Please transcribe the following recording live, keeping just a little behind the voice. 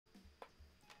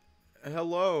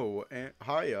Hello, and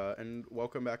hiya, and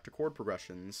welcome back to Chord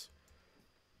Progressions.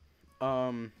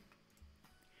 Um,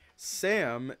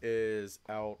 Sam is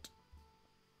out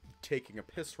taking a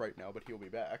piss right now, but he'll be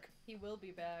back. He will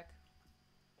be back.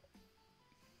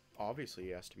 Obviously, he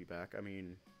has to be back. I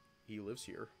mean, he lives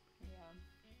here. Yeah.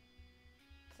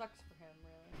 Sucks for him,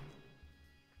 really.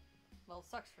 Well,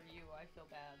 sucks for you. I feel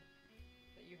bad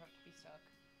that you have to be stuck.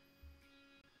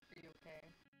 Are you okay?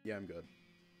 Yeah, I'm good.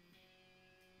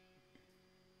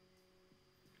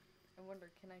 I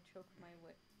wonder, can I choke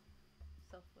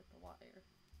myself with the wire?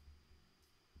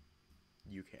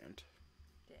 You can't.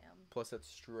 Damn. Plus, it's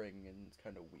string and it's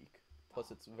kind of weak. Plus,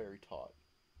 it's very taut.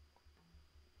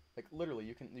 Like literally,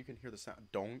 you can hear the sound.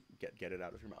 Don't get it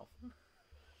out of your mouth.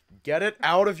 Get it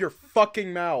out of your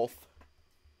fucking mouth.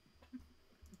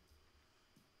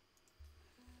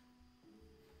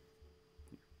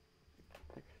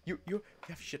 You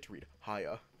have shit to read.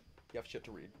 Hiya. You have shit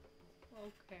to read.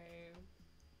 Okay.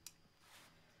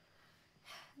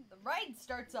 The ride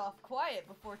starts off quiet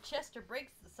before Chester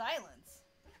breaks the silence.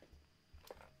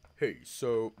 Hey,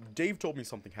 so Dave told me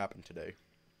something happened today.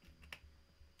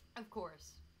 Of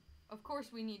course. Of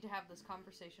course we need to have this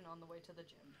conversation on the way to the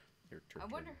gym. Here, turn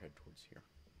your head towards here.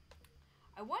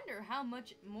 I wonder how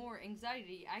much more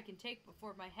anxiety I can take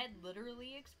before my head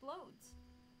literally explodes.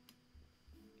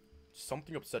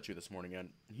 Something upset you this morning, and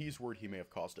he's worried he may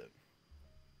have caused it.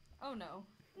 Oh no,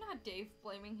 not Dave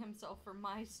blaming himself for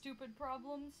my stupid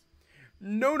problems.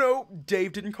 No,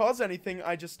 Dave didn't cause anything,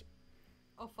 I just...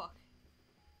 Oh fuck.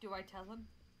 Do I tell him?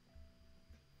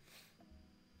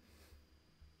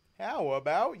 How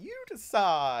about you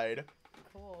decide?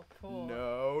 Cool.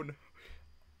 No.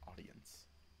 Audience.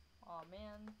 Aw,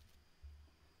 man.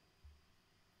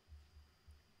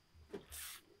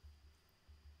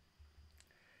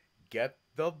 Get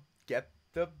the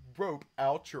rope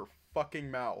out your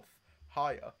fucking mouth.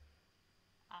 Hiya.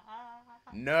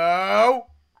 No!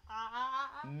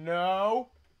 No!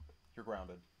 You're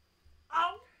grounded.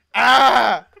 Ow!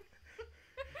 Ah!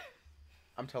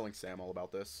 I'm telling Sam all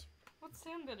about this. What's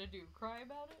Sam gonna do? Cry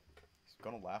about it? He's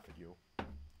gonna laugh at you.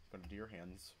 He's gonna do your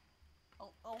hands.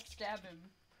 I'll stab him.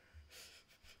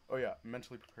 Oh yeah,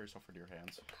 mentally prepare yourself for deer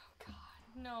hands. Oh god,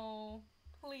 no.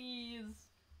 Please.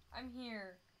 I'm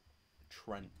here.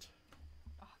 Trent.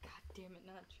 Oh god damn it,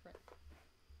 not Trent.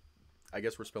 I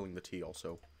guess we're spilling the tea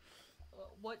also.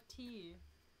 What tea?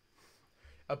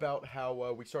 About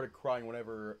how we started crying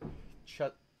whenever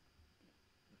Chet...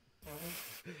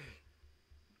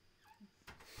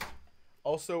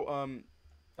 Also,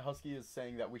 Husky is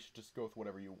saying that we should just go with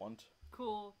whatever you want.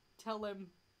 Cool. Tell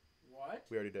him. What?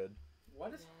 We already did.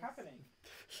 What is Yes. happening?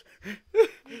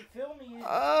 Fill me in. There's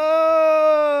a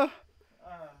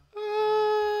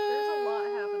lot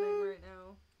happening right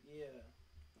now. Yeah.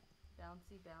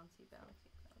 Bouncy.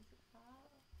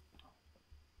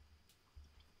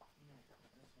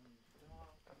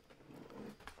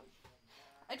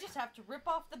 I just have to rip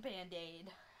off the band-aid.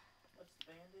 What's the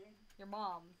band-aid? Your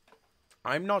mom.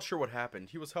 I'm not sure what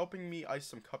happened. He was helping me ice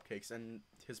some cupcakes, and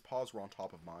his paws were on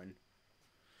top of mine.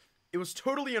 It was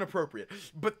totally inappropriate,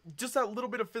 but just that little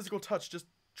bit of physical touch just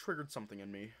triggered something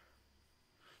in me.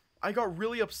 I got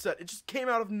really upset. It just came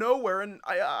out of nowhere, and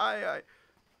I...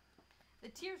 The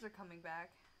tears are coming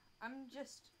back. I'm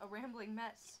just a rambling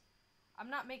mess. I'm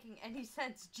not making any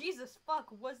sense. Jesus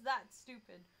fuck, was that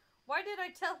stupid? Why did I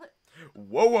tell it?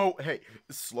 Whoa, hey,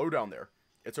 slow down there.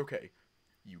 It's okay.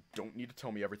 You don't need to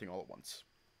tell me everything all at once.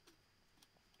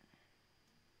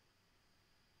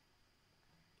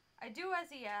 I do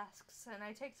as he asks, and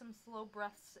I take some slow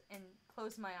breaths and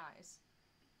close my eyes.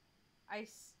 I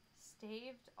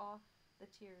staved off the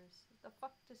tears. What the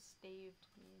fuck does staved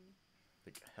mean?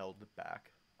 Like, held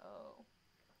back. Oh.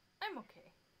 I'm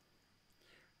okay.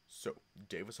 So,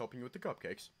 Dave was helping you with the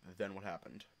cupcakes. Then what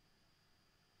happened?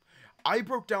 I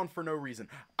broke down for no reason.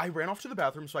 I ran off to the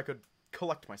bathroom so I could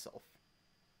collect myself.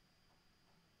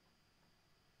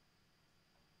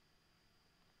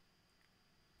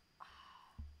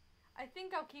 I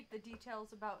think I'll keep the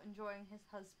details about enjoying his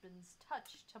husband's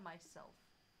touch to myself.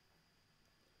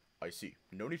 I see.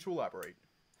 No need to elaborate.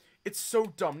 It's so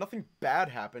dumb. Nothing bad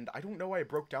happened. I don't know why I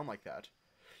broke down like that.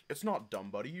 It's not dumb,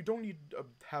 buddy. You don't need to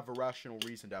have a rational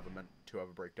reason to have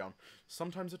a breakdown.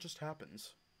 Sometimes it just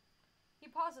happens. He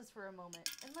pauses for a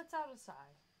moment and lets out a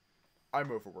sigh.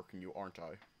 I'm overworking you, aren't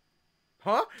I?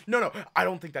 Huh? No, I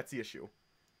don't think that's the issue.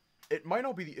 It might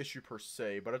not be the issue per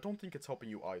se, but I don't think it's helping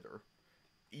you either.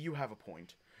 You have a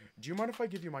point. Do you mind if I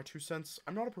give you my 2 cents?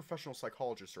 I'm not a professional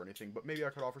psychologist or anything, but maybe I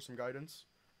could offer some guidance.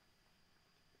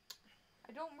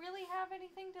 I don't really have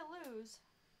anything to lose.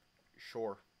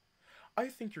 Sure. I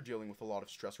think you're dealing with a lot of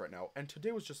stress right now, and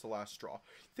today was just the last straw.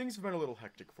 Things have been a little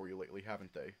hectic for you lately,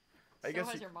 haven't they? So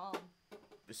has your mom.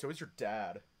 So is your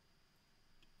dad.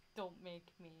 Don't make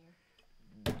me.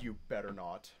 You better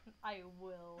not. I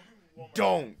will.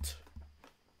 Don't!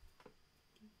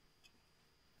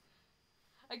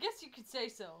 I guess you could say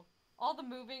so. All the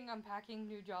moving, unpacking,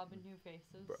 new job, and new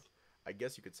faces. Bruh. I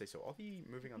guess you could say so. All the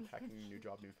moving, unpacking, new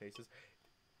job, new faces.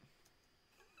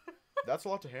 That's a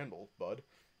lot to handle, bud.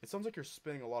 It sounds like you're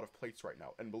spinning a lot of plates right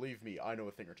now, and believe me, I know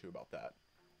a thing or two about that.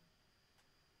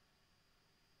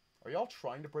 Are y'all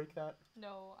trying to break that?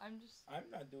 No, I'm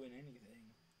not doing anything.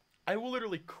 I will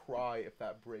literally cry if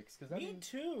that breaks, because Me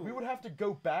too. we would have to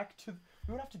go back to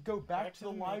the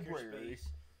library. Makerspace,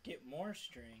 get more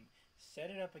string, set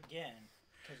it up again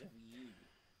because of you.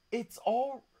 It's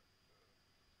all.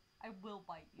 I will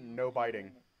bite you. No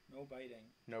biting. No biting.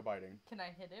 No biting. Can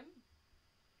I hit him?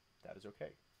 That is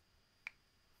okay.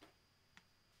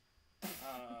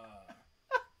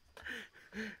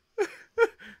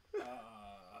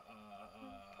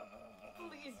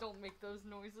 Please don't make those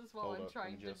noises while Hold I'm up,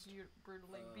 trying let me to just-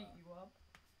 brutally beat you up.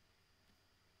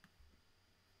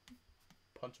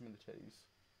 Punch him in the titties.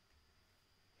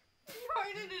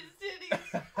 Right in his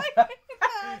titties.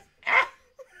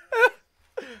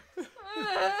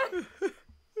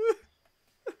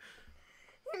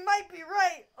 You might be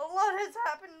right. A lot has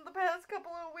happened in the past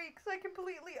couple of weeks. I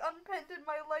completely unpended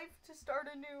my life to start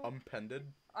anew. Unpended?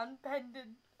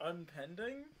 Unpended.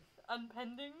 Unpending?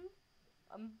 Unpending?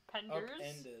 Unpenders?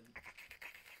 Upended.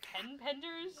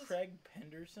 Penpenders? Craig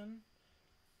Penderson?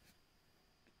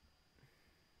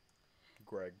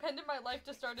 Greg. Pended my life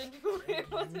to start anew.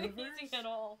 It wasn't Universe? easy at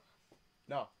all.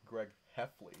 No, Greg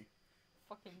Heffley.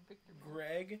 Fucking Victor.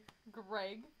 Greg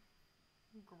Greg.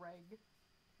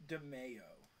 DeMayo.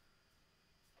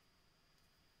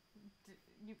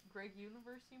 Greg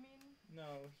Universe, you mean? No,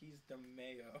 he's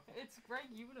DeMayo. It's Greg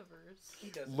Universe. He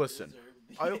doesn't Listen, deserve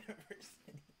the I'll-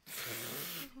 university.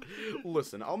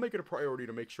 Listen, I'll make it a priority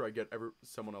to make sure I get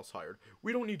someone else hired.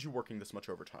 We don't need you working this much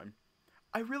overtime.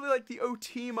 I really like the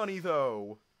OT money,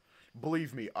 though.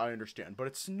 Believe me, I understand, but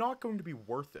it's not going to be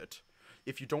worth it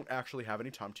if you don't actually have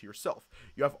any time to yourself.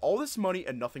 You have all this money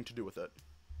and nothing to do with it.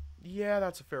 Yeah,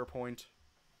 that's a fair point.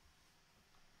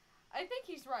 I think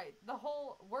he's right. The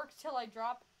whole work till I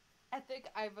drop ethic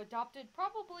I've adopted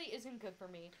probably isn't good for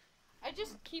me. I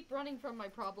just keep running from my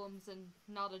problems and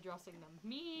not addressing them.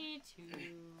 Me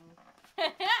too.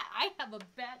 I have a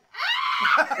bad...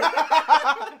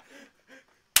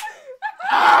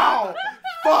 Ow!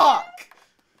 Fuck!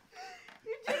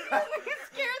 You just really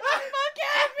scared the fuck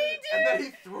out of me, dude! And then he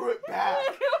threw it back.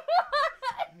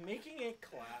 Making it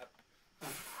clap.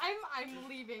 I'm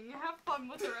leaving. Have fun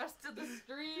with the rest of the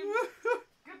stream.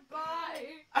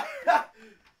 Goodbye.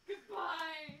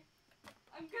 Goodbye.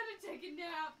 I'm gonna take a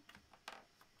nap.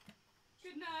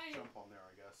 Good night. Jump on there,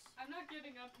 I guess. I'm not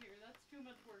getting up here. That's too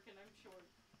much work and I'm short.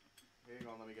 Hang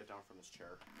on, let me get down from this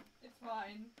chair. It's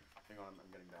fine. Hang on,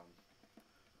 I'm getting down.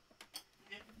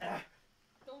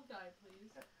 Don't die,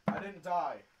 please. I didn't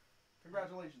die.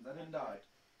 Congratulations, I didn't die.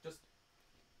 Just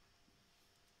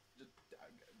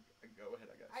go ahead,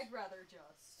 I guess. I'd rather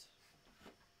just.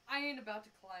 I ain't about to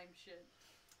climb shit.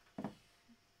 You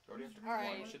already have to All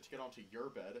climb right. shit to get onto your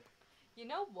bed. You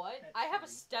know what? That's I have a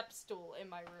true. step stool in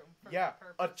my room for Yeah, that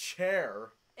a purpose. chair.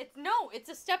 It's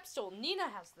a step stool. Nina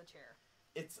has the chair.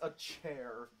 It's a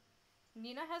chair.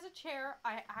 Nina has a chair.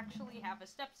 I actually have a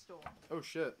step stool. Oh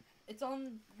shit. It's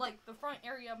on, like, the front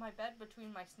area of my bed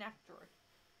between my snack drawer.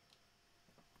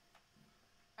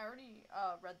 I already,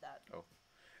 read that. Oh.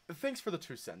 Thanks for the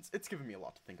 2 cents. It's given me a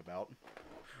lot to think about.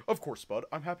 Of course, bud.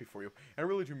 I'm happy for you. And I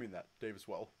really do mean that. Dave as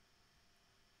well.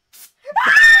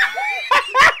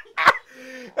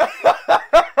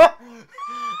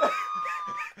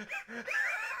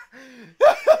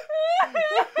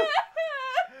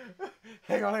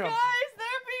 Hang on. Guys,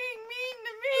 they're being mean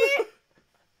to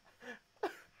me!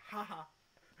 Haha.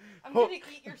 I'm gonna eat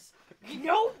your... You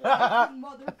know what, you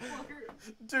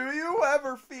motherfucker? Do you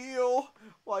ever feel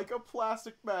like a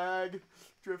plastic bag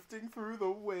drifting through the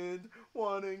wind,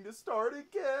 wanting to start I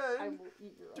again? will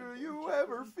eat your Do unborn you child.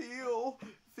 ever feel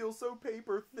so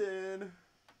paper thin?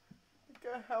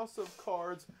 Like a house of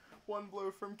cards, one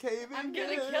blow from caving I'm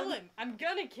gonna in. kill him. I'm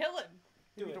gonna kill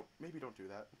him. Maybe don't do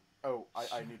that. Oh,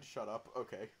 I need to shut up.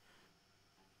 Okay.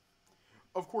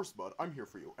 Of course, bud, I'm here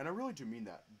for you, and I really do mean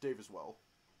that. Dave as well.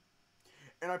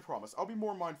 And I promise, I'll be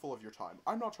more mindful of your time.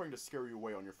 I'm not trying to scare you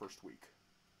away on your first week.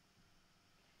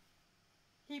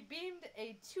 He beamed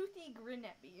a toothy grin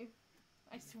at me.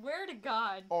 I swear to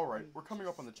God. Alright, we're coming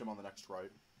up on the gym on the next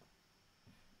right.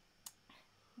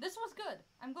 This was good.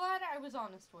 I'm glad I was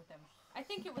honest with him. I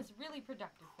think it was really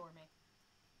productive for me.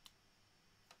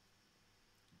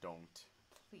 Don't.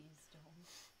 Please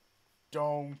don't.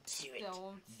 Don't. Do it.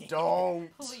 Don't.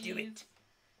 Don't. Please. Do it.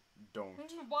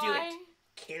 Don't. Why?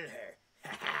 Kill her.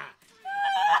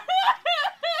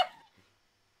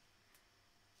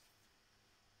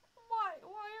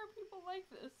 Why are people like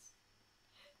this?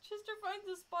 Chester finds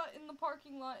a spot in the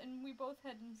parking lot and we both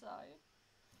head inside.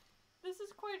 This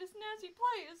is quite a snazzy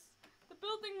place. The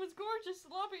building was gorgeous,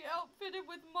 lobby outfitted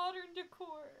with modern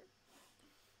decor.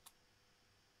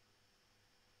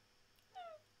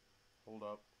 Hold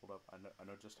up. I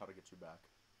know just how to get you back.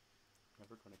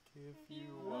 Never gonna give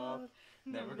you up.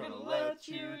 Never gonna let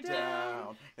you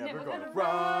down. Never gonna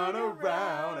run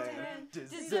around and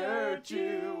desert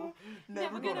you.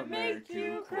 Never gonna make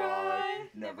you cry.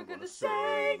 Never gonna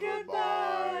say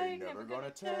goodbye. Never gonna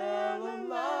tell a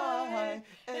lie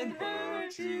and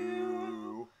hurt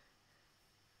you.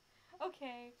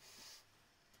 Okay.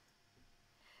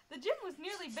 The gym was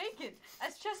nearly vacant,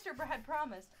 as Chester had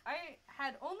promised. I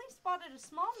had only spotted a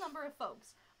small number of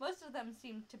folks. Most of them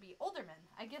seemed to be older men.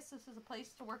 I guess this is a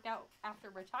place to work out after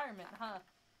retirement, huh?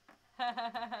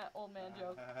 Old man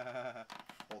joke.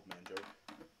 Old man joke.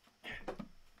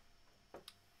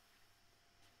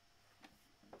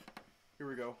 Here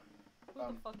we go. Who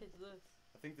the fuck is this?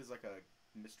 I think there's like a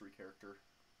mystery character.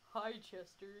 Hi,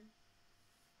 Chester.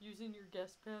 Using your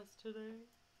guest pass today?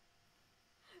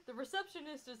 The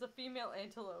receptionist is a female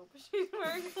antelope. She's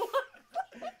wearing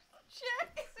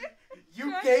Jackson.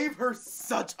 You gave her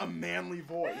such a manly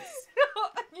voice.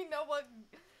 You know what?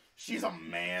 She's a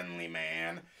manly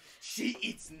man. She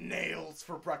eats nails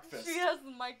for breakfast. She has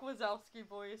the Mike Wazowski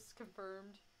voice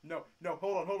confirmed. No,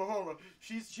 hold on.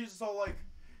 She's just all like,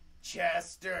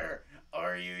 Chester,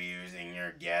 are you using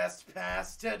your guest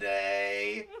pass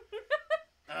today?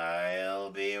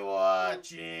 I'll be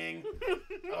watching.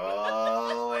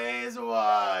 Always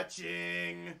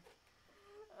watching.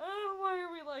 Why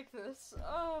are we like this?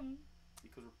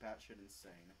 Because we're batshit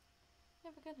insane.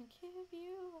 Never gonna give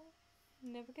you up.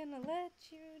 Never gonna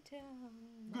let you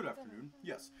down. Good afternoon.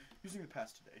 Yes, using the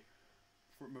pass today.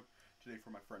 For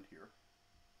my friend here.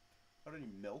 Got any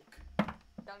milk?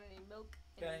 Got any milk?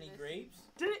 Got any grapes?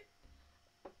 Did it?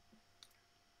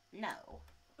 No.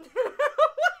 What?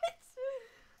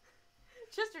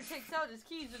 Chester takes out his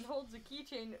keys and holds a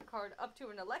keychain card up to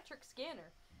an electric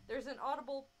scanner. There's an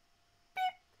audible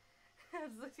beep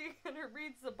as the scanner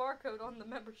reads the barcode on the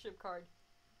membership card.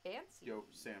 Fancy. Yo,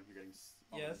 Sam, you're getting...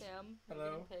 Yes. Sam, you're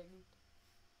Hello? getting pinged.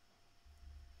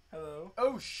 Hello?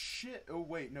 Oh, shit. Oh,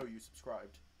 wait. No, you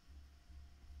subscribed.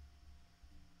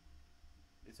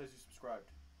 It says you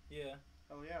subscribed. Yeah.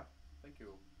 Oh, yeah. Thank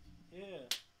you. Yeah.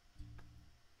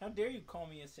 How dare you call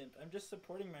me a simp? I'm just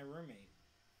supporting my roommate.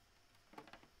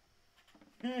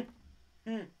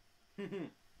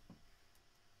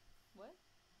 What?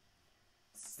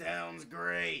 Sounds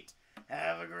great.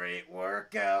 Have a great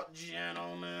workout,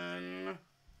 gentlemen.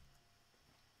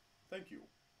 Thank you.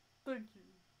 Thank you.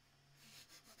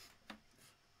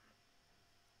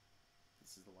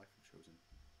 This is the life I've chosen.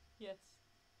 Yes.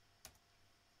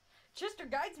 Chester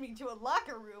guides me to a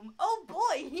locker room. Oh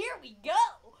boy, here we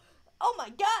go! Oh my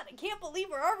god, I can't believe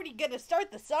we're already gonna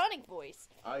start the Sonic voice.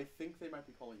 I think they might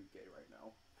be calling you gay right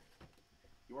now.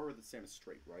 You are that Sam is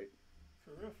straight, right?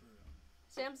 For real, for real.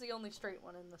 Sam's the only straight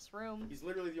one in this room. He's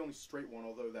literally the only straight one,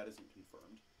 although that isn't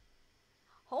confirmed.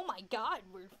 Oh my god,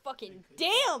 we're fucking...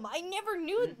 Damn, I never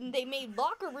knew they made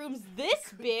locker rooms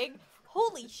this big.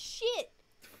 Holy shit.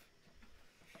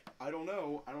 I don't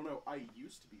know. I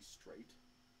used to be straight.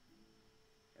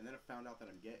 And then I found out that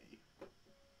I'm gay.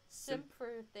 Simp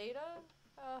for Theta?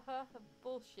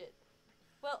 Bullshit.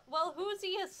 Well, who is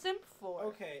he a simp for?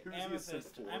 Okay, Who is he a simp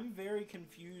Amethyst, for? I'm very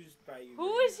confused by you. Who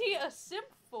right is he a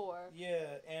simp for?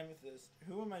 Yeah, Amethyst.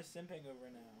 Who am I simping over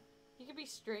now? He could be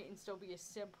straight and still be a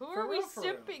simp. Who For are we real, for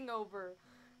real. simping over?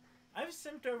 I've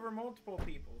simped over multiple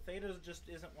people. Theta just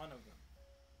isn't one of them.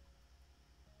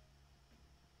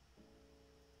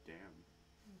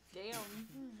 Damn,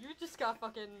 you just got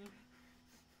fucking...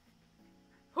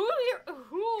 Who?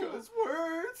 'Cause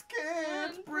words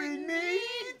can't bring me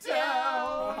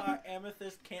down.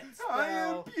 Amethyst can't spell. I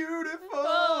am beautiful,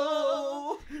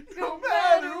 Oh. no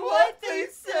matter what they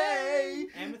say.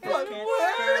 Amethyst But can't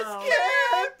words spell.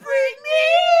 can't bring me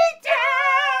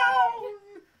down.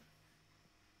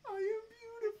 I am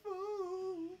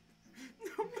beautiful,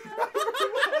 no matter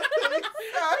what they say.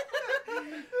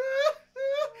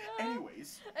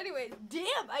 Anyways,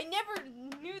 damn, I never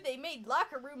knew they made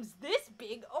locker rooms this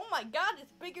big. Oh my god,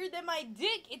 it's bigger than my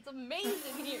dick. It's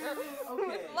amazing here. Okay,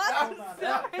 With lots hold of on.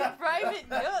 separate private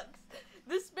nooks.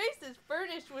 This space is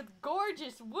furnished with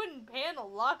gorgeous wooden panel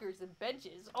lockers and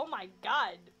benches. Oh my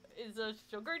god. Is a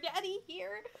sugar daddy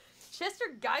here? Chester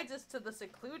guides us to the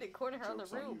secluded corner of the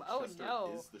Joke's on room. you, Oh Chester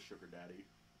no. is the sugar daddy.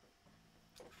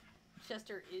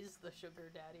 Chester is the sugar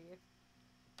daddy.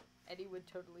 Eddie would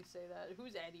totally say that.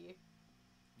 Who's Eddie?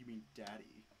 You mean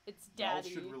daddy? It's Y'all daddy.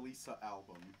 should release an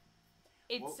album.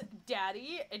 It's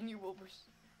daddy, and you will.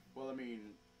 Well, I mean,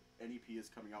 an EP is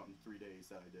coming out in 3 days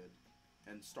that I did.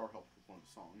 And Star helped with one of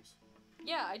the songs.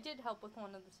 Yeah, I did help with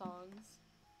one of the songs.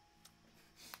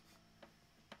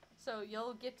 So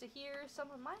you'll get to hear some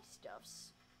of my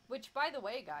stuffs. Which, by the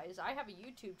way, guys, I have a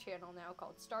YouTube channel now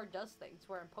called Star Does Things,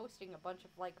 where I'm posting a bunch of,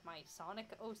 like, my Sonic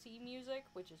OC music,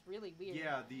 which is really weird.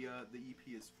 Yeah, the EP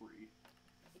is free.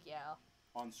 Yeah.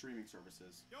 On streaming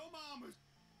services. Yo, mama!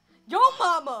 Yo,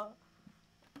 mama!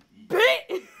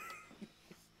 Big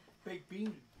Baked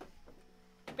bean.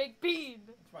 Big bean!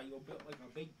 That's why you're built like a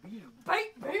baked bean.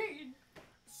 Baked bean!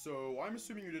 So, I'm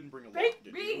assuming you didn't bring a lock, Baked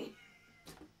did bean! you?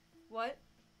 What?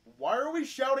 Why are we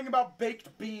shouting about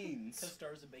baked beans? Because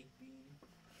Star's a baked bean.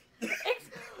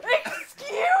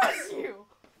 Excuse you!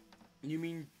 You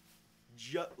mean,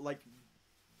 just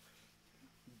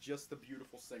the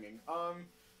beautiful singing.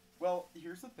 Well,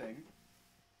 here's the thing.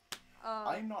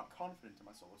 I'm not confident in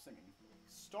my solo singing.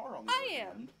 Star, on the other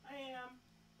hand. I am.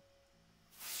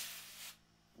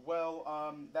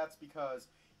 Well, that's because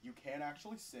you can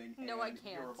actually sing. No, and I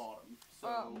can't. You're a bottom.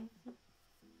 So.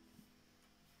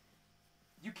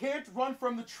 You can't run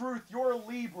from the truth. You're a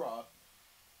Libra.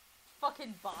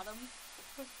 Fucking bottom.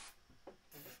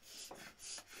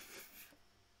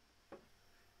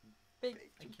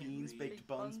 Baked beans, baked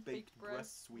buns, baked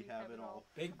breasts. We have it all.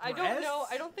 Baked I breasts? don't know.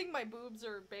 I don't think my boobs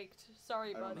are baked.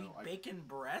 Sorry, I don't buddy. know. Bacon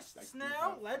breasts I do now?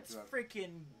 have- I Let's do have-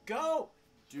 freaking go!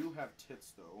 Do have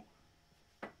tits though.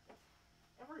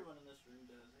 Everyone in this room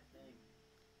does, I think.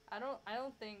 I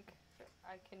don't think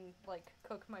I can, like,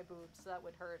 cook my boobs. That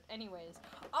would hurt. Anyways.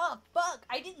 Oh, fuck!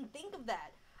 I didn't think of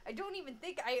that! I don't even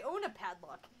think I own a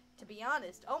padlock, to be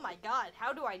honest. Oh my god,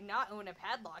 how do I not own a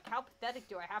padlock? How pathetic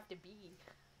do I have to be?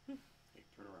 Hey,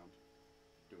 turn around.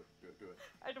 Do it. Do it. Do it.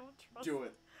 I don't trust Do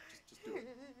it. Just do it.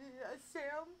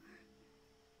 Sam?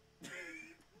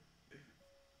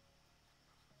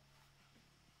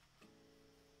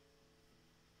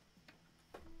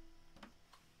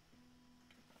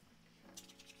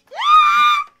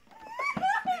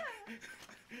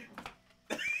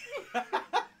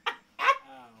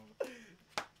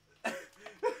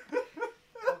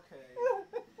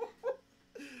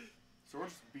 So we're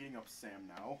just beating up Sam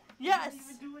now. Yes! Didn't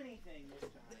even do anything this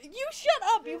time. You shut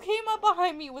up! You came up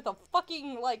behind me with a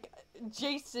fucking, like,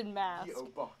 Jason mask. The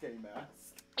Obake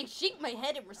mask. I shake my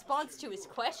head in response to his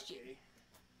question.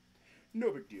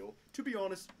 No big deal. To be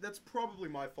honest, that's probably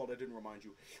my fault I didn't remind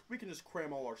you. We can just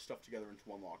cram all our stuff together into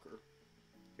one locker.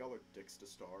 Y'all are dicks to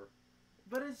Star.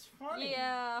 But it's funny.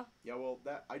 Yeah. Yeah, well,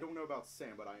 that I don't know about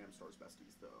Sam, but I am Star's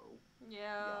besties, though.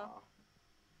 Yeah.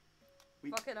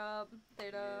 Fuck it up,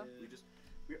 Theta.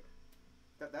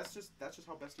 That's just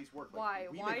how besties work. Like, Why?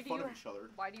 We Why make do fun you? of each other.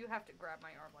 Why do you have to grab my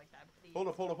arm like that, please? Hold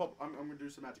up. I'm gonna do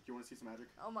some magic. You wanna see some magic?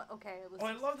 Oh my. Okay. Let's Oh,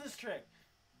 I love this trick.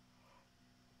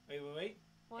 Wait.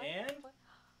 What? And? What?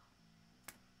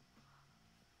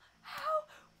 How?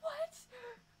 What?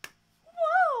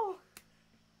 Whoa!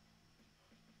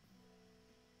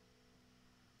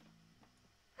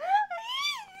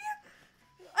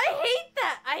 I hate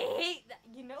that. I hate that.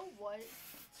 You know what?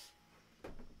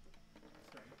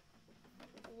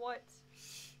 What?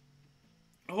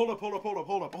 Hold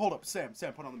up. Sam,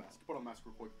 put on the mask. Put on the mask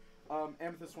real quick.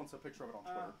 Amethyst wants a picture of it on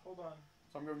Twitter. Hold on.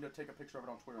 So I'm going to take a picture of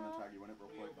it on Twitter and then tag you in it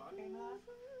real quick.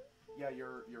 Yeah,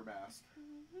 your mask.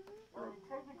 Or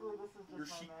Technically, this is your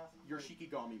just my mask. your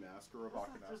Shikigami mask or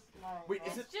Obake mask. my Wait,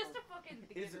 It's just a fucking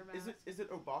beginner mask. Is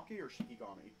it Obake or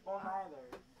Shikigami? Well,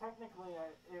 neither. Technically,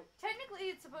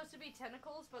 Technically, it's supposed to be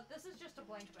tentacles, but this is just a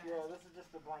blank mask. this is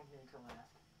just a blank neutral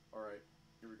mask. All right,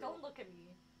 here we go. Don't look at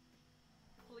me.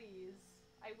 Please.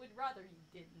 I would rather you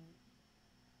didn't.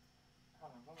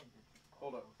 Hold on, let me get this.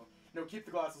 Hold up. No, keep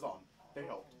the glasses on. They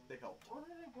helped. Where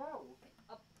did it go?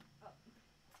 Up.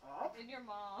 Up? And your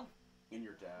mom. And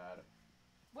your dad.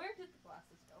 Where did the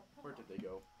glasses go? Hold Where on. did they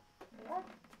go? What?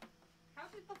 How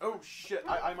did the Oh shit!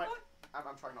 I might. What? I'm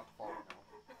trying not to fall right now.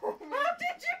 How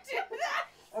did you do that?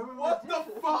 What the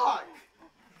fuck?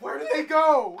 Where did they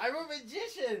go? I'm a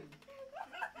magician!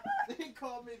 They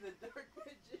call me the Dark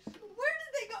Magician. Where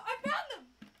did they go? I found them!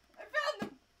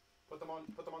 Put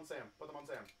them on Sam. Put them on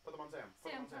Sam.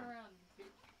 Sam, turn around.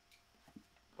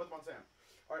 Put them on Sam.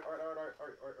 Alright.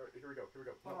 Here we go.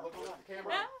 Hold on, Look hold at on. the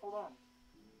camera. Yeah? Hold on.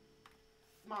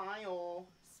 Smile.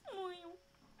 Smile.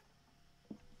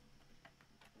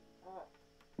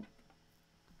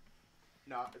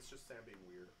 Nah, it's just Sam being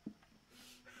weird.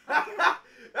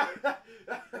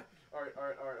 Alright.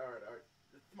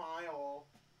 Smile.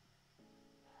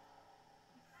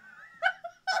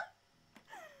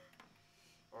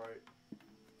 Alright.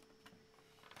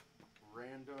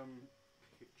 Random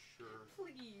picture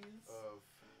Please. of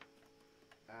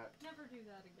at Never do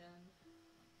that again.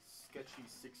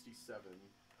 Sketchy67.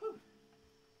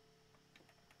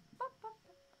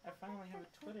 I finally have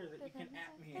a Twitter that you can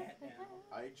at me at now.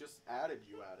 I just added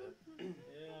you at it.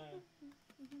 Yeah.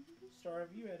 Star,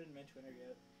 have you added my Twitter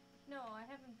yet? No, I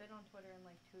haven't been on Twitter in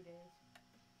like 2 days.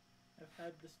 I've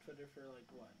had this Twitter for like,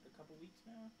 what, a couple weeks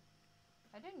now?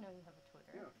 I didn't know you have a Twitter.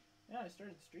 Yeah. Yeah, I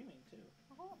started streaming too.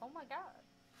 Oh my god.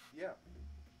 Yeah.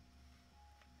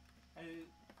 I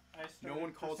No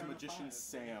one calls a Persona magician 5.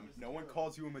 Sam. It was No one terrible.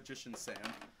 calls you a magician Sam.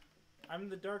 I'm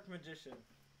the dark magician.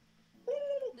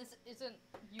 This isn't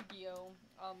Yu-Gi-Oh.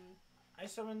 I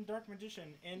summon dark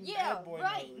magician in Yeah, bad boy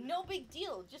right. mode. No big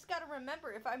deal. Just gotta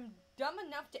remember, if I'm dumb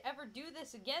enough to ever do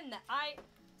this again, that I...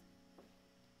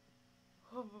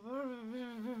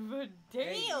 Damn!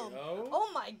 Hey, yo. Oh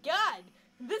my god!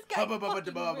 This guy's Hubba bubba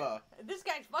da fucking bubba. This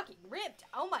guy's fucking ripped.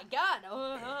 Oh my god.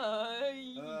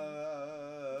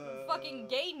 Fucking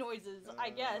gay noises, I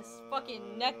guess.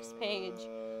 Fucking next page.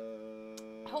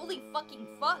 Holy fucking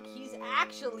fuck, he's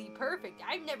actually perfect.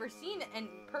 I've never seen a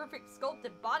perfect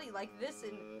sculpted body like this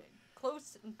in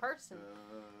close in person.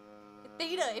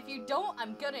 Theta, if you don't,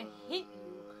 I'm gonna hit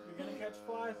you. You're gonna catch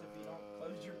flies if you don't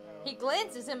close your mouth. He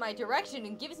glances in my direction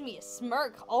and gives me a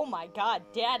smirk. Oh my god,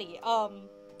 daddy.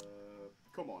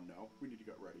 Come on now. We need to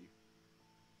get ready.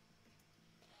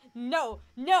 No,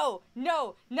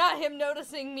 not him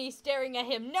noticing me staring at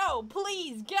him. No,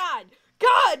 please, God,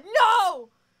 no!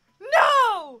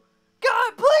 No!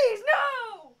 God, please,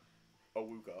 no!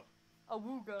 Awooga.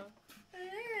 Awooga.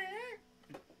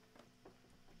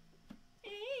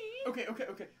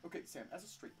 Okay, Sam, as a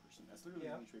straight person, as literally the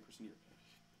Yeah. only straight person here,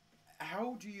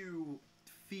 how do you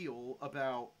feel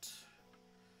about...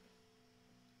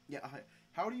 Yeah,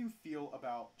 how do you feel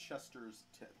about Chester's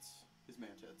tits? His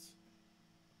man tits?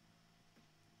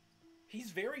 He's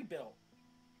very built.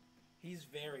 He's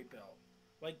very built.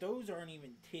 Like, those aren't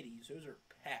even titties. Those are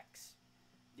pecs.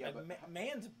 Yeah, like, but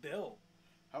man's built.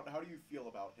 how do you feel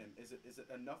about him? Is it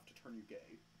enough to turn you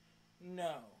gay?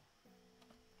 No.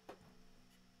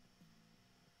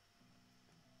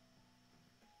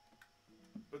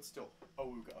 But still,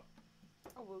 awooga.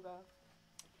 Awooga.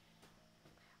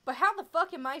 But how the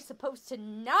fuck am I supposed to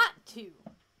not to?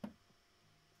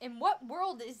 In what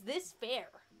world is this fair?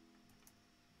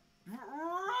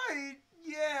 Right,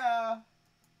 yeah.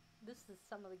 This is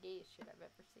some of the gayest shit I've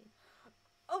ever seen.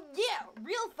 Oh yeah,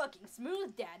 real fucking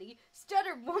smooth, daddy.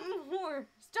 Stutter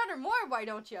more, why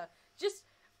don't ya? Just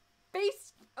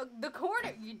face the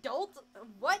corner, you dolt.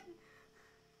 What?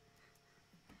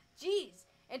 Jeez,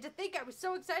 and to think I was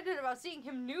so excited about seeing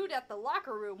him nude at the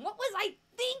locker room. What was I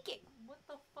thinking? What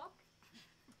the fuck?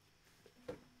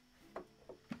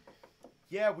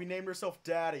 Yeah, we named herself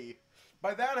Daddy.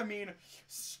 By that I mean,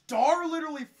 Star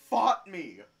literally fought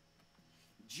me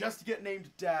just to get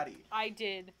named Daddy. I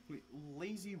did. Wait,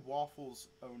 Lazy Waffles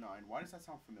 09. Why does that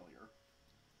sound familiar?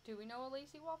 Do we know a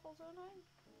Lazy Waffles 09?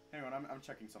 Hang on, I'm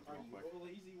checking something Are real you quick. a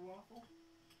lazy waffle?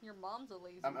 Your mom's a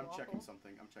Lazy I'm Waffle. checking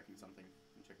something. I'm checking something.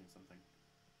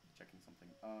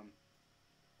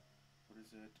 What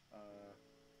is it?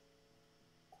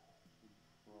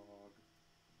 Frog.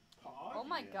 Oh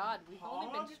my Yeah. god, we've only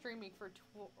been Pog? streaming for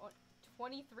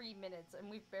 23 minutes and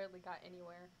we've barely got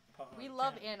anywhere. Pog We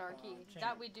love champ, anarchy. pog That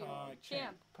champ, we do. pog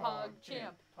Champ, champ, pog,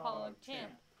 champ, pog,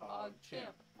 champ, pog,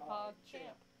 champ, pog,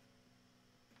 champ.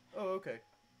 Oh, okay.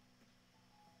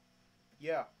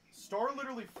 Yeah. Star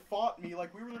literally fought me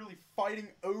like we were literally fighting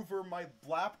over my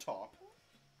laptop.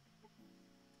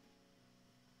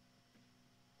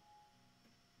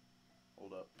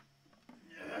 Hold up.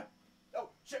 Oh,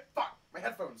 shit, fuck! My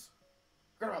headphones!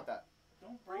 Forgot about that.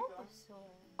 Don't break them.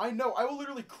 Bulbasaur. I know, I will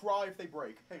literally cry if they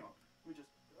break. Hang on. Let me just...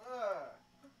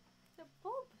 The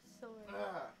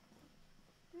Bulbasaur.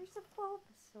 There's a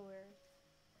Bulbasaur.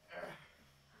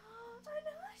 I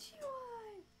know what you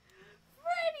want.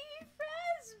 Freddy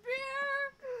Fazbear.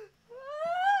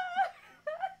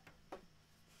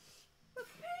 The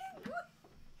penguin.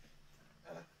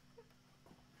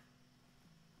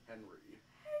 Henry.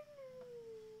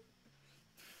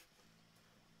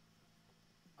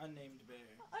 Unnamed bear.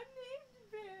 Unnamed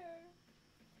bear.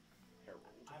 Harold.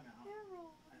 I'm out.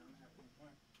 Harold. I don't have any more.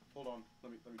 Hold on.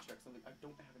 Let me check something. I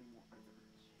don't have any more either.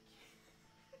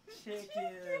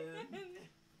 Chicken.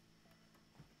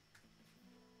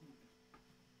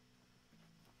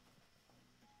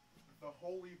 The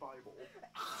Holy Bible.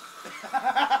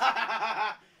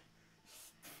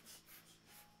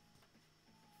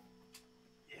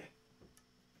 Yeah.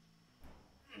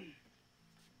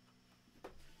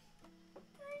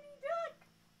 Tiny duck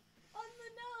on the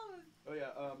nose. Oh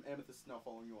yeah, Amethyst is now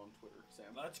following you on Twitter,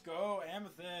 Sam. Let's go,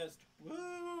 Amethyst.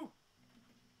 Woo!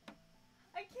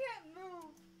 I can't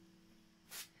move.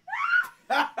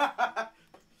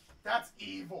 That's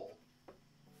evil.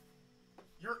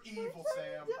 You're evil, Where's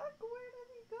Sam. Tiny duck? Where did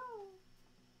he go?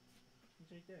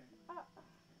 He's right there.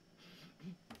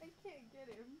 I can't get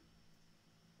him.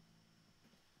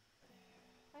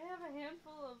 I have a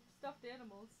handful of stuffed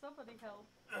animals. Somebody help.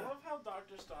 I love how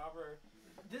Dr. Stauber,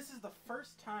 this is the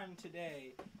first time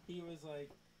today he was like,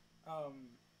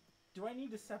 do I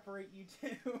need to separate you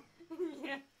two?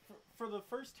 Yeah. For the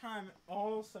first time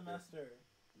all semester.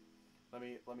 Let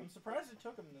me. I'm surprised it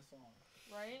took him this long.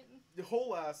 Right? The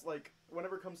whole ass, like,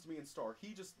 whenever it comes to me and Star,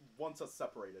 he just wants us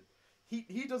separated.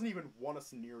 He doesn't even want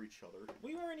us near each other.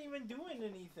 We weren't even doing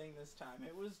anything this time.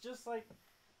 It was just like,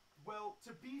 Well,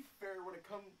 to be fair,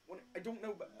 I don't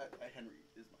know, but Henry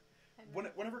is mine.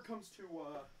 Whenever it comes to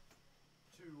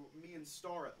me and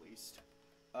Star, at least,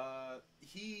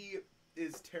 he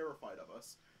is terrified of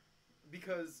us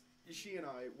because she and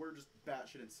we're just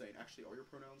batshit insane. Actually, are your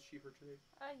pronouns she, her, today?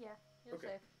 Yeah. You're Okay.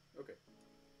 safe. Okay.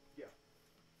 Yeah.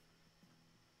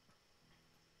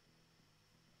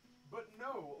 But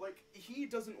no, like, he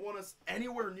doesn't want us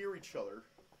anywhere near each other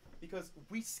because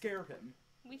we scare him.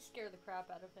 We scare the crap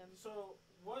out of him. so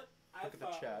what I Look at the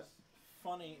thought chat. was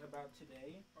funny about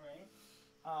today, right?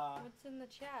 What's in the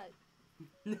chat?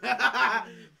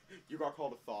 You got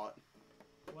called a thought.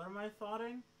 What am I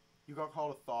thoughting? You got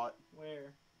called a thought.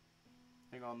 Where?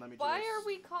 Hang on, let me Why just... are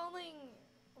we calling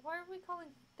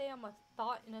Tham a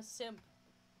thought and a simp?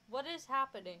 What is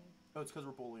happening? Oh, it's because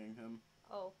we're bullying him.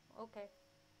 Oh, okay.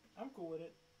 I'm cool with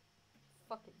it.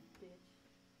 Fucking bitch.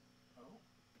 Oh.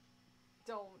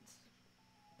 Don't.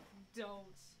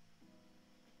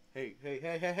 Hey,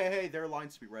 there are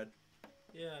lines to be read.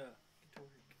 Yeah.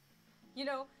 You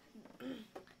know,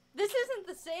 this isn't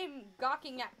the same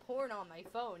gawking at porn on my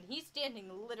phone. He's standing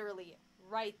literally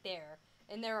right there,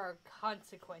 and there are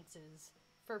consequences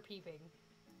for peeping.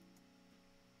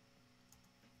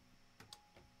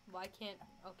 Well, I can't...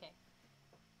 Okay.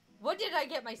 What did I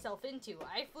get myself into?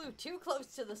 I flew too close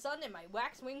to the sun and my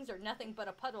wax wings are nothing but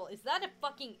a puddle. Is that a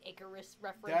fucking Icarus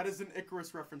reference? That is an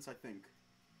Icarus reference, I think.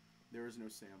 There is no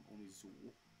Sam, only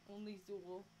Zool. Only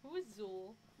Zool. Who is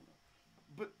Zool?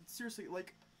 But seriously,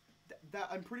 like, that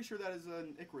I'm pretty sure that is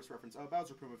an Icarus reference.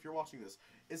 Bowser Puma, if you're watching this,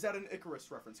 is that an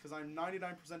Icarus reference? Because I'm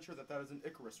 99% sure that that is an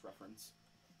Icarus reference.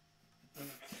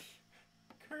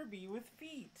 Kirby with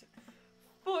feet.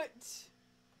 Foot!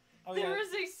 Oh, There yeah. is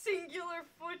a singular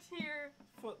foot here.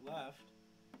 Foot left.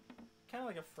 Kind of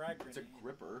like a frag grenade. It's a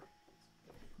gripper.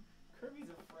 Kirby's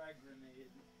a frag grenade.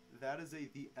 That is a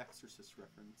The Exorcist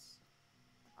reference.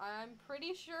 I'm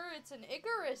pretty sure it's an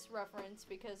Icarus reference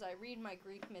because I read my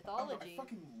Greek mythology. I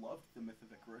fucking loved the Myth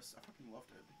of Icarus. I fucking loved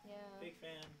it. Yeah. Big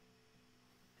fan.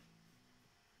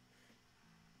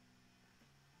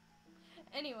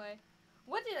 Anyway,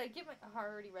 what did I get my... Oh, I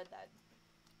already read that.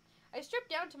 I strip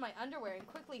down to my underwear and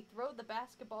quickly throw the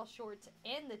basketball shorts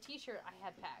and the t-shirt I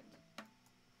had packed.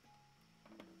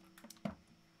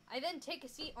 I then take a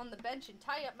seat on the bench and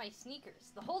tie up my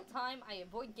sneakers. The whole time, I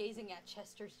avoid gazing at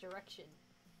Chester's direction.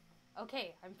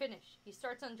 Okay, I'm finished. He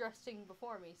starts undressing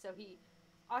before me, so he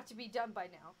ought to be done by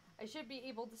now. I should be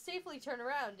able to safely turn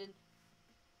around and...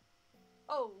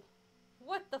 Oh,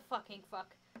 what the fucking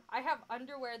fuck? I have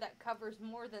underwear that covers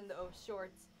more than those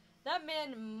shorts. That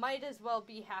man might as well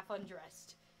be half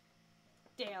undressed.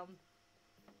 Damn.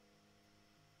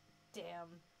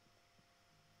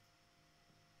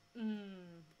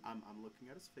 I'm looking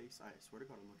at his face. I swear to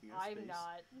God, I'm looking at his face. I'm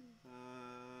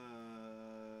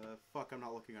not. Fuck, I'm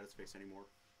not looking at his face anymore.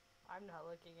 I'm not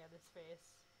looking at his face.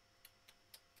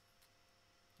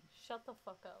 Shut the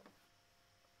fuck up.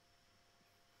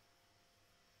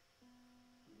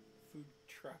 Food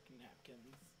truck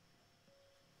napkins.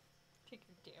 Take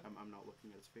your damn. I'm not looking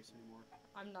at his face anymore.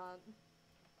 I'm not.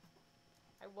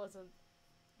 I wasn't.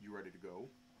 You ready to go?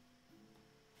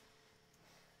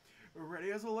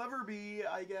 Ready as I'll ever be,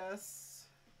 I guess.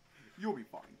 You'll be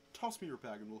fine. Toss me your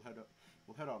bag and we'll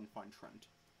head out and find Trent.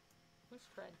 Who's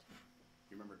Trent?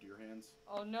 You remember Deer Hands?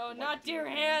 Oh no, White not Deer Deer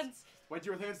Hands. Hands! White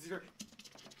Deer Hands, Deer.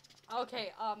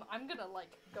 Okay, I'm gonna,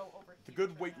 like, go over The here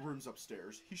good for weight that. room's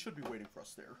upstairs. He should be waiting for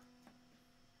us there.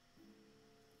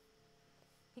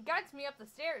 He guides me up the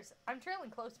stairs. I'm trailing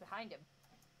close behind him.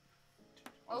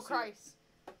 Oh, Honestly, Christ.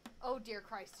 Oh, dear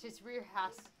Christ. His rear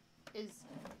has is...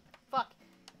 Fuck.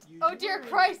 You Oh dear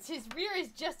Christ, his rear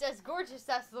is just as gorgeous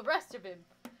as the rest of him.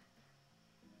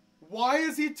 Why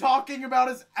is he talking about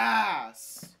his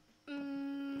ass?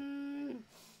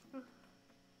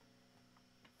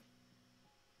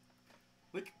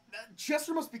 Like,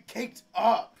 Chester must be caked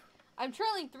up. I'm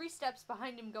trailing 3 steps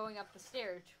behind him going up the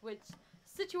stairs, which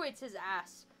situates his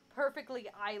ass perfectly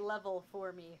eye level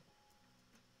for me.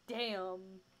 Damn.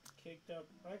 Kicked up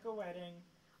like a wedding.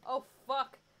 Oh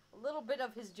fuck. A little bit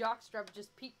of his jockstrap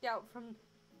just peeked out from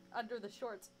under the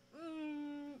shorts.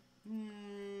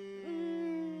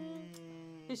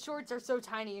 His shorts are so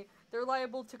tiny, they're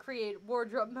liable to create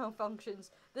wardrobe malfunctions.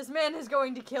 This man is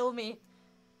going to kill me.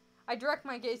 I direct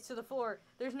my gaze to the floor.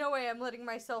 There's no way I'm letting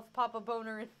myself pop a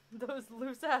boner in those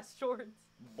loose-ass shorts.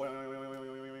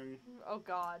 Oh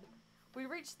god. We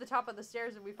reach the top of the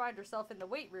stairs and we find ourselves in the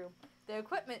weight room. The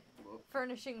equipment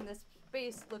furnishing this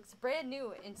space looks brand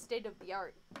new and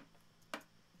state-of-the-art.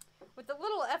 With a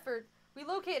little effort, we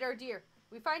locate our deer.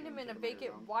 We find him in a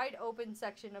vacant, wide-open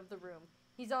section of the room.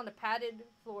 He's on a padded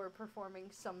floor performing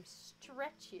some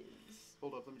stretches.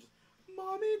 Hold up, let me just...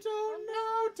 Mommy don't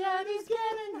know Daddy's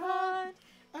getting hot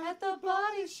at the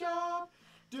body shop,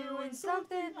 doing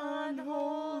something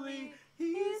unholy.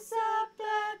 He sat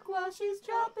back while she's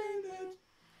dropping it.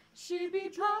 She be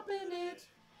dropping it.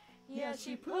 Yeah,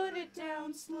 she put it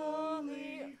down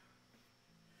slowly.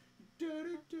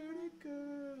 Dirty, dirty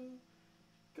girl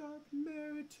got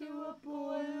married to a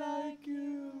boy like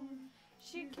you.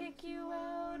 She'd kick you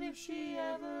out if she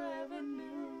ever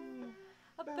knew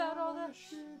about all the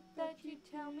shit that you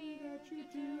tell me that you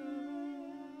do.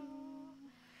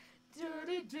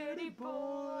 Dirty, dirty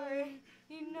boy,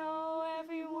 you know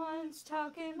everyone's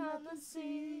talking on the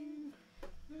scene.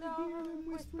 Now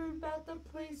I'm whispering about the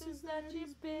places that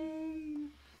you've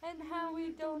been and how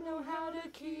we don't know how to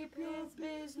keep his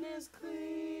business clean.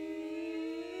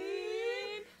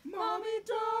 Mommy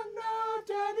don't know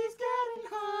Daddy's getting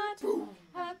hot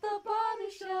at the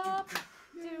body shop,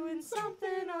 doing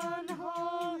something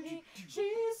unholy.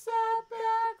 She sat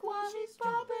back while she's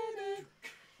popping it.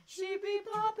 She be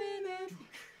popping it.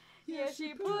 Yeah,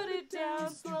 she put it down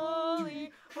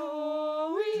slowly.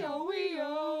 Oh, wee, oh, wee,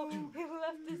 oh. He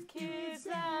left his kids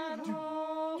at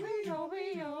home. Wee, oh,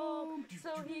 wee, oh.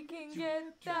 So he can get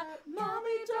that.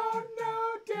 Mommy don't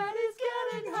know Daddy's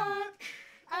getting hot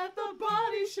at the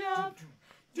body shop,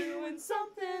 doing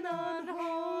something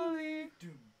unholy.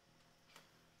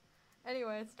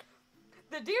 Anyways,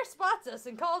 the deer spots us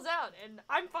and calls out, and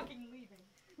I'm fucking leaving.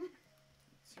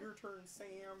 It's your turn,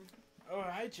 Sam. Oh,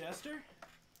 hi, Chester.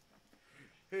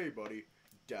 Hey, buddy.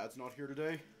 Dad's not here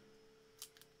today?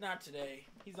 Not today.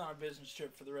 He's on a business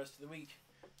trip for the rest of the week.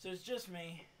 So it's just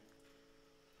me.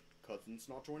 Cousin's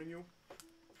not joining you?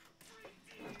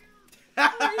 Here,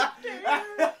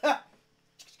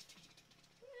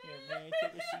 may I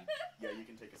take a seat? Yeah, you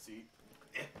can take a seat.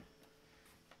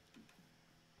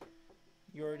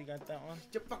 You already got that one?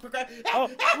 Oh!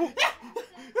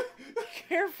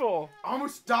 Careful!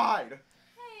 Almost died!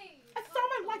 Hey! I saw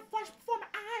my light flash before my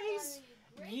eyes!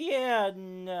 Yeah,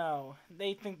 no.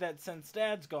 They think that since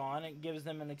Dad's gone, it gives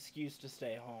them an excuse to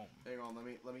stay home. Hang on,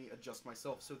 let me adjust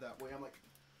myself so that way I'm like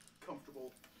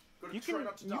comfortable. Gonna You try can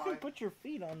not to die. you can put your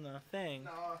feet on the thing.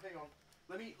 Nah, hang on.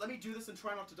 Let me do this and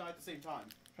try not to die at the same time.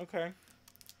 Okay.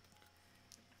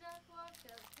 Jack walked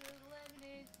up to the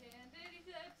lemonade stand, and he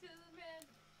said to the man,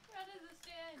 "How does it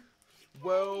stand?"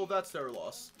 Well, that's their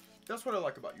loss. That's what I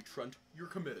like about you, Trent. You're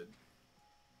committed.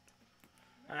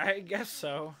 I guess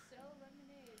so. Sell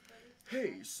lemonade, but it's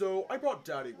Hey, so I brought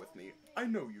Daddy with me. I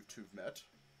know you two've met.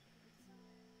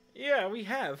 Yeah, we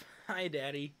have. Hi,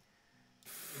 Daddy.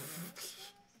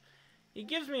 He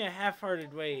gives me a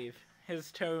half-hearted wave.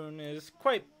 His tone is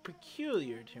quite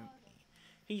peculiar to me.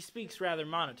 He speaks rather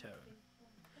monotone.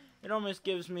 It almost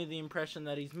gives me the impression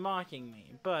that he's mocking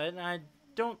me, but I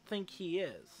don't think he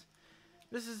is.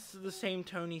 This is the same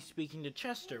tone he's speaking to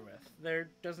Chester with.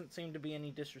 There doesn't seem to be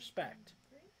any disrespect.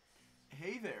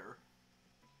 Hey there.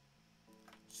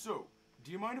 So,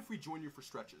 do you mind if we join you for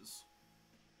stretches?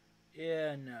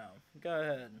 Yeah, no. Go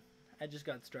ahead. I just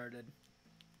got started.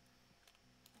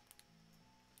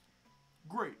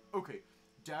 Great. Okay.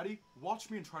 Daddy, watch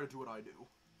me and try to do what I do.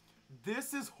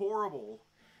 This is horrible.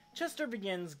 Chester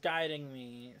begins guiding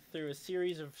me through a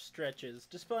series of stretches,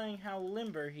 displaying how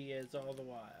limber he is all the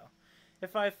while.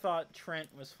 If I thought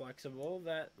Trent was flexible,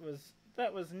 that was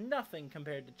nothing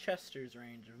compared to Chester's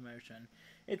range of motion.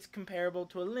 It's comparable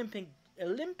to Olympic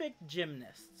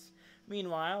gymnasts.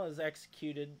 Meanwhile, as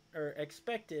expected,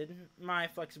 my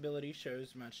flexibility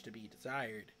shows much to be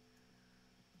desired.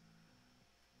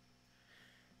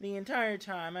 The entire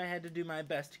time I had to do my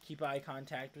best to keep eye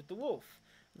contact with the wolf.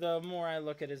 The more I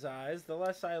look at his eyes, the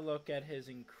less I look at his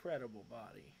incredible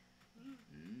body.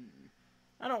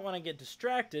 I don't want to get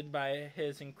distracted by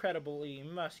his incredibly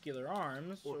muscular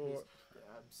arms Or his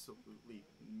absolutely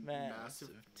massive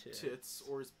tits,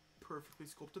 or his perfectly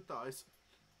sculpted thighs.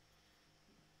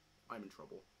 I'm in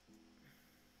trouble.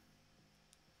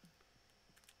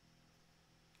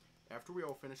 After we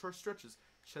all finish our stretches,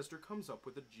 Chester comes up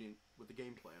with a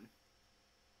game plan.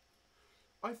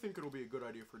 I think it'll be a good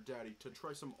idea for Daddy to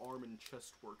try some arm and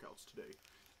chest workouts today.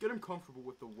 Get him comfortable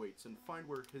with the weights and find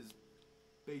where his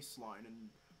baseline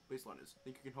is.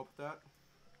 Think you can help with that?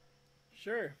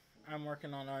 Sure. I'm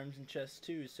working on arms and chest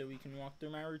too, so we can walk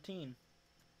through my routine.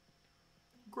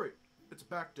 Great. It's a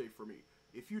back day for me.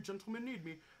 If you gentlemen need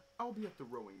me, I'll be at the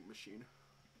rowing machine.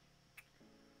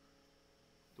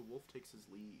 The wolf takes his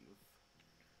leave.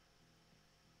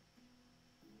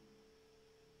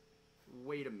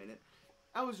 Wait a minute.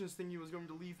 I was just thinking he was going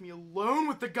to leave me alone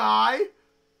with the guy.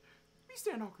 We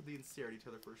stand awkwardly and stare at each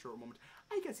other for a short moment.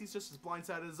 I guess he's just as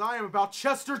blindsided as I am about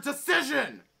Chester's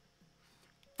decision.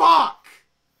 Fuck!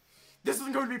 This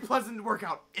isn't going to be pleasant to work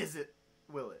out, is it?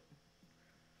 Will it?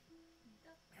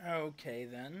 Okay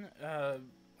then.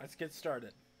 Let's get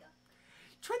started.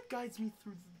 Trent guides me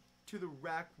to the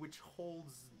rack which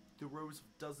holds the rows of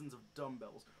dozens of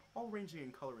dumbbells, all ranging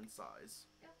in color and size.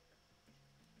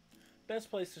 Best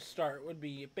place to start would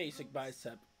be basic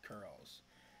bicep curls.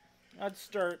 Let's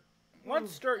start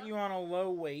you on a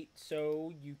low weight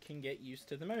so you can get used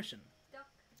to the motion.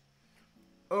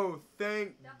 Oh,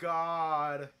 thank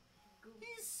God.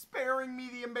 He's sparing me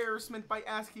the embarrassment by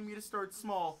asking me to start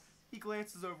small. He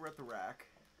glances over at the rack.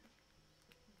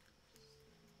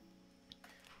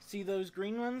 See those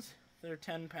green ones? They're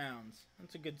 10 pounds.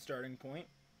 That's a good starting point.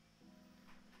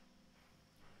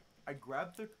 I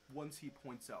grab the ones he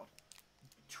points out.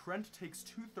 Trent takes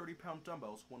two 30-pound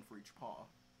dumbbells, one for each paw.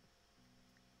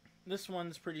 This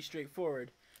one's pretty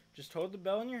straightforward. Just hold the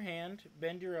bell in your hand,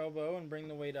 bend your elbow, and bring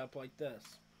the weight up like this.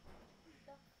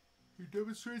 He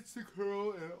demonstrates the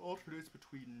curl and alternates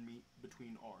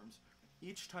between arms.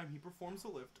 Each time he performs the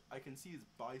lift, I can see his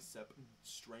bicep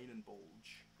strain and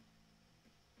bulge.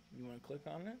 You want to click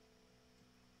on it?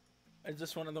 Is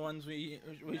this one of the ones we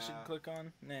should click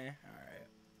on? Nah, alright.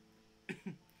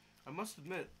 I must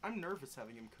admit, I'm nervous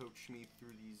having him coach me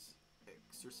through these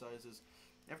exercises.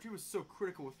 After he was so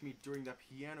critical with me during that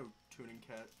piano tuning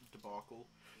cat debacle,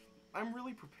 I'm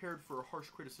really prepared for a harsh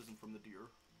criticism from the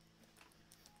deer.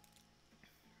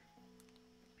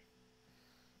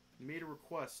 He made a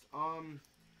request.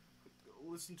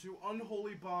 Listen to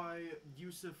Unholy by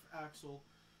Yusuf Axel,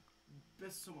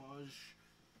 Bessamage,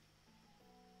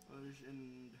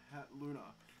 and Hat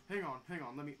Luna. Hang on.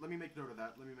 Let me make note of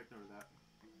that.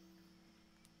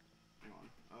 Hang on.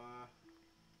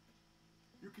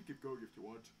 You can keep going if you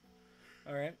want.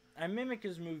 Alright. I mimic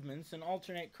his movements and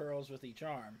alternate curls with each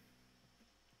arm.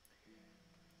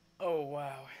 Oh,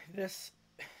 wow. This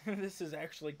is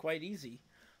actually quite easy.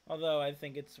 Although I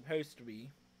think it's supposed to be.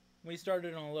 We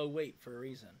started on a low weight for a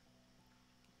reason.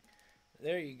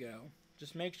 There you go.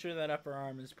 Just make sure that upper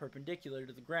arm is perpendicular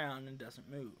to the ground and doesn't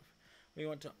move. We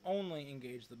want to only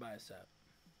engage the bicep.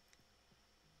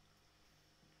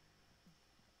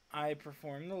 I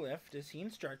perform the lift as he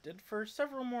instructed for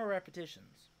several more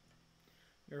repetitions.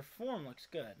 Your form looks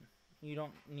good. You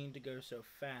don't need to go so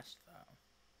fast,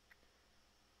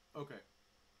 though. Okay.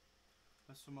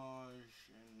 Bessamage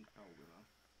and Luna.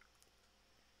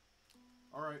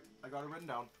 Alright, I got it written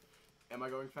down. Am I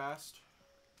going fast?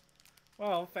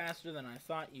 Well, faster than I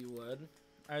thought you would.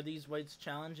 Are these weights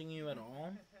challenging you at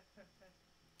all?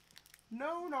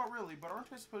 No, not really, but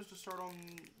aren't I supposed to start on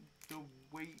the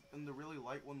weight and the really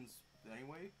light ones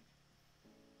anyway?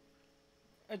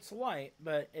 It's light,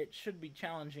 but it should be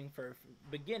challenging for a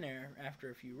beginner after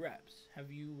a few reps.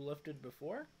 Have you lifted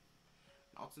before?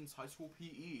 Not since high school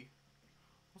PE.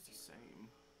 What's the same?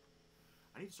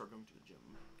 I need to start going to the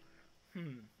gym.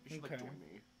 You should okay. join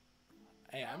me.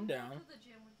 Hey, I'm down. Go to the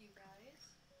gym with you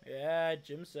guys. Yeah,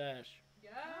 gym sesh.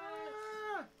 Yes.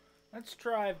 Let's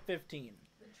try 15.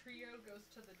 The trio goes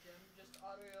to the gym. Just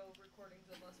audio recordings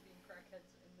of us being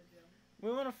crackheads in the gym.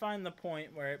 We want to find the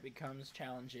point where it becomes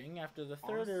challenging after the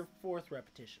third or fourth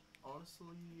repetition.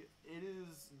 Honestly, it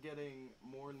is getting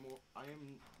more and more. I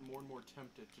am more and more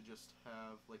tempted to just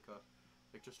have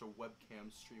just a webcam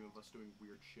stream of us doing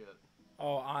weird shit.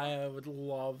 Oh, I would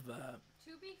love that.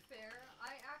 To be fair,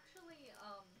 I actually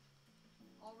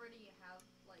already have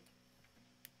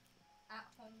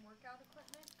at-home workout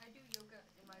equipment. I do yoga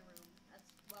in my room as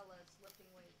well as lifting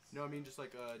weights. No, I mean just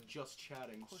like a just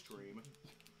chatting stream.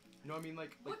 No, I mean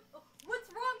like what's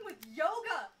wrong with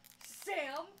yoga?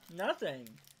 Sam? Nothing.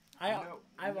 No,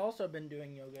 I've no. also been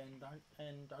doing yoga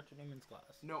in Dr. Newman's class.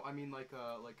 No, I mean like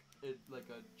a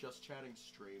just chatting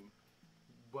stream,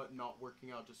 but not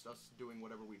working out. Just us doing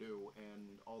whatever we do,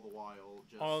 and all the while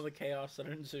just All the chaos that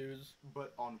ensues.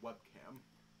 but on webcam.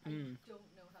 I Mm.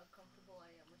 don't know how comfortable I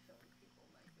am with showing people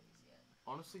my face yet.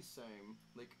 Honestly, same.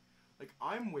 Like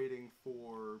I'm waiting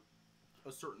for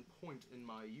a certain point in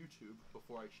my YouTube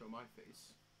before I show my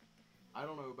face. I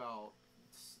don't know about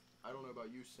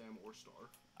you, Sam or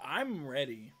Star. I'm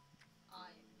ready.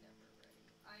 I'm never ready.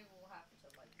 I will have to,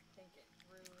 like, think it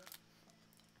through.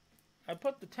 I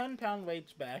put the 10-pound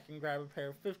weights back and grab a pair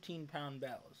of 15-pound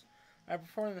bells. I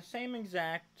perform the same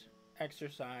exact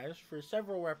exercise for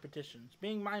several repetitions,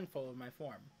 being mindful of my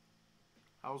form.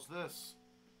 How's this?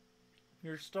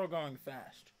 You're still going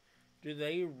fast. Do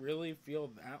they really feel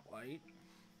that light?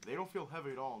 They don't feel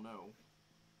heavy at all, no.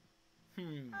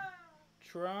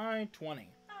 Try 20.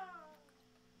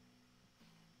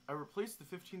 I replaced the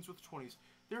 15s with 20s.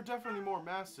 They're definitely more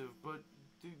massive, but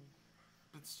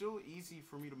it's still easy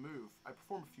for me to move. I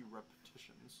perform a few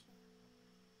repetitions.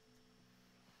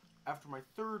 After my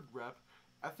third rep,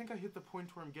 I think I hit the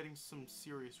point where I'm getting some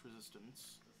serious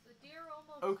resistance. Is the deer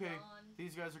almost Okay, gone?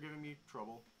 these guys are giving me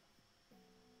trouble.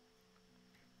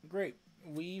 Great.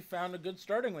 We found a good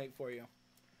starting weight for you.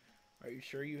 Are you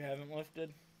sure you haven't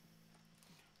lifted?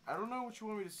 I don't know what you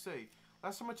want me to say.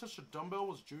 Last time I touched a dumbbell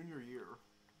was junior year.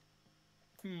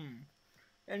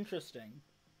 Interesting.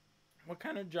 What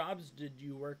kind of jobs did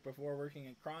you work before working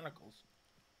at Chronicles?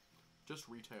 Just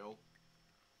retail.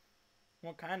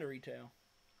 What kind of retail?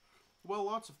 Well,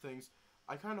 lots of things.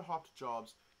 I kind of hopped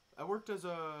jobs. I worked at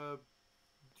a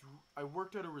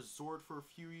resort for a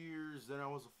few years, then I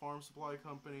was a farm supply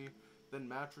company, then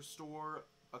mattress store,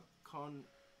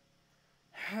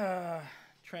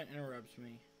 Trent interrupts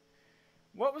me.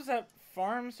 What was that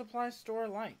farm supply store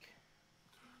like?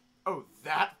 Oh,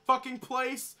 that fucking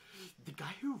place? The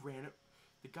guys who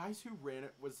ran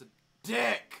it was a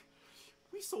dick.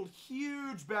 We sold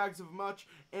huge bags of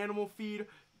animal feed,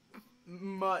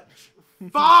 Fuck!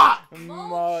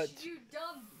 Much. You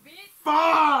dumb bitch!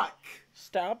 Fuck!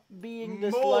 Stop being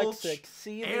Mulch, dyslexic.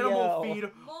 See the animal L. feed,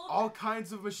 all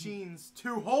kinds of machines.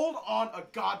 To hold on a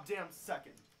goddamn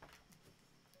second.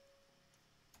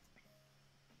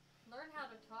 Learn how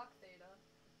to talk, Theta.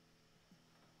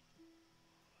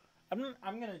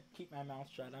 I'm gonna keep my mouth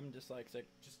shut. I'm dyslexic.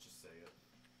 Just say it.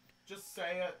 Just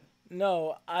say it.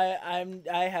 No, I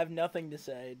have nothing to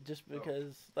say just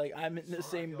because like I'm in the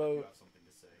same You boat. have something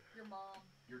to say. Your mom.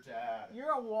 Your dad.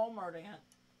 You're a Walmart ant.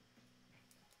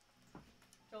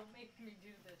 Don't make me do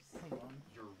this. Hold on.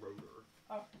 Your rotor.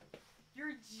 Oh.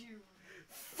 You're June.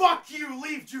 Fuck you!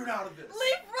 Leave June out of this!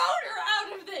 Leave Rotor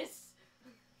out of this!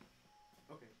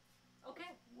 Okay.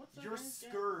 Okay. What's his Your name again?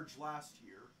 Scourge last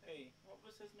year. Hey, what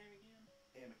was his name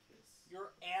again? Amicus.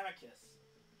 You're Amicus.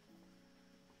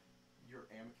 Your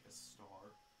Amicus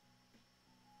star.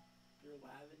 Your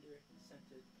lavender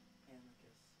scented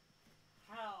Amicus.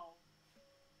 How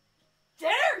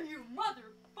dare you,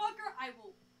 motherfucker! I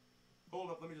will. Hold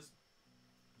up, let me just...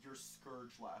 Your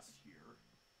Scourge last year.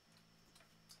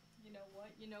 You know what?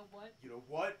 You know what? You know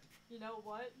what? You know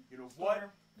what? You know what?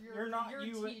 You're not you're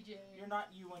you. TJ. You're not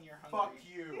you when you're hungry. Fuck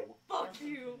you. Fuck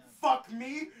you. Fuck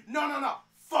me? No, no, no.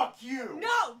 Fuck you.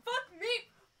 No! Fuck me!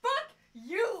 Fuck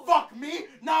you! Fuck me?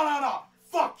 No, no, no.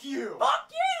 Fuck you. Fuck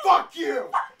you! Fuck you.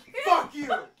 Fuck Fuck you! you.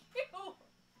 Fuck you!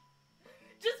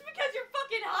 Just because you're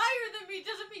fucking higher than me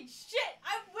doesn't mean shit!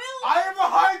 I will! I am the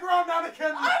high ground,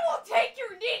 Anakin. I will take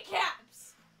your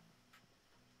kneecaps!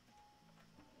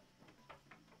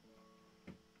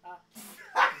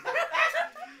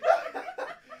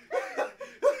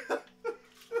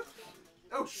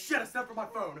 Oh shit, I stepped on my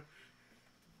phone.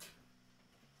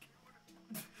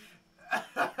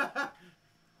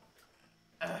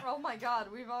 Oh my god,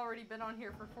 we've already been on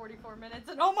here for 44 minutes,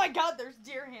 and oh my god, there's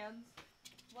deer hands.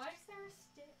 Why is there a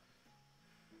stick?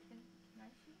 Can I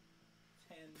see?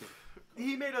 10.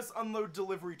 He made us unload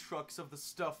delivery trucks of the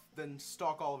stuff, then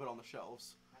stock all of it on the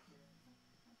shelves.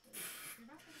 You're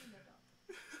not gonna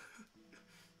know.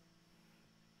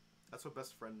 That's what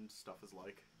best friend stuff is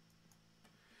like.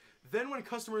 Then when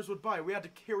customers would buy, we had to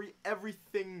carry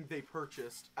everything they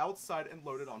purchased outside and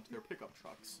load it onto their pickup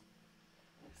trucks.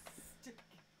 Stick.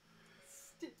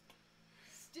 Stick.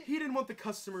 Stick. He didn't want the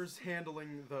customers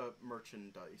handling the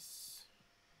merchandise.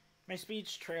 My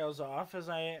speech trails off as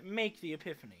I make the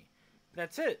epiphany.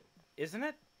 That's it, isn't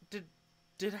it?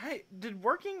 Did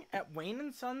working at Wayne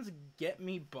and Sons get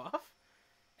me buff?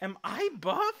 Am I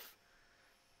buff?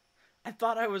 I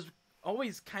thought I was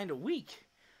always kind of weak.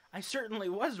 I certainly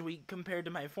was weak compared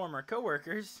to my former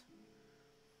coworkers.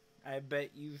 I bet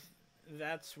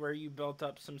that's where you built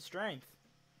up some strength.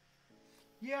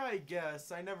 Yeah, I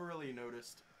guess. I never really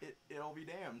noticed. It'll be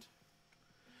damned.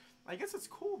 I guess it's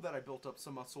cool that I built up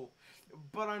some muscle,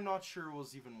 but I'm not sure it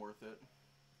was even worth it.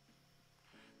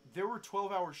 There were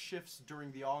 12-hour shifts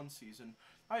during the on-season.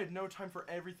 I had no time for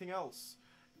everything else.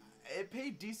 It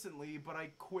paid decently, but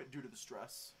I quit due to the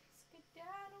stress.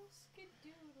 Skedaddle,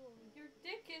 skedoodle, your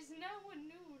dick is now a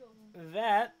noodle.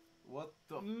 That What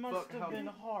the must fuck? have been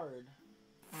hard.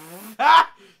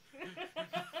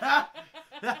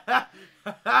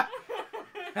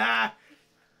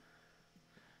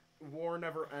 War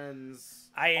never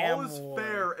ends. I am All is war.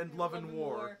 fair in love and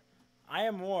war. I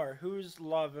am war. Who's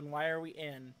love and why are we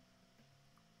in?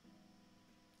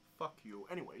 Fuck you.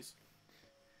 Anyways.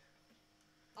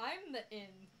 I'm the in.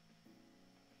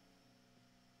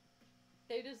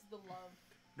 Theta's the love.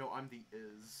 No, I'm the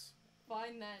is.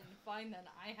 Fine then. Fine then.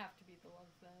 I have to be the love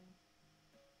then.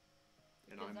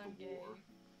 And Because I'm the war. gay.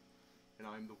 And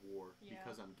I'm the war Yeah.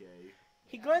 because I'm gay.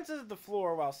 He Yeah. glances at the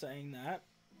floor while saying that.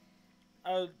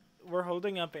 We're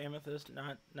holding up Amethyst.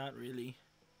 Not really.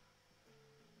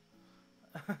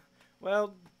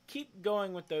 Well, keep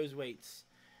going with those weights.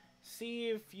 See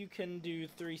if you can do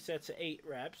 3 sets of 8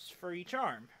 reps for each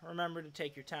arm. Remember to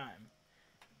take your time.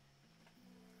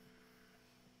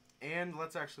 And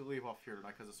let's actually leave off here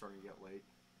tonight because it's starting to get late.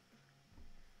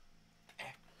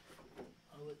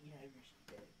 I'll let you have your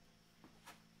stay.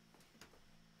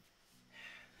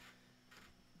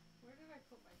 Where did I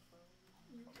put my phone?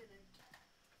 You didn't.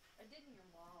 I did in your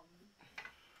mom.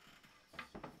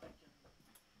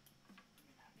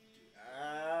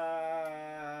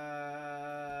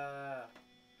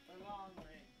 The long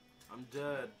way. I'm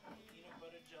dead. Peanut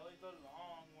butter jelly the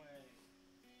long way.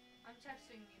 I'm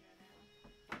texting Nina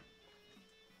now.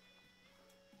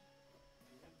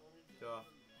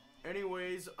 Yeah.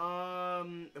 Anyways,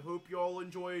 hope you all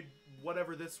enjoyed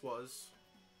whatever this was.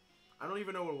 I don't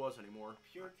even know what it was anymore.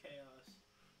 Pure chaos.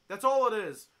 That's all it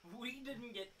is. We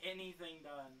didn't get anything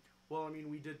done. Well, I mean,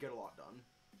 we did get a lot done.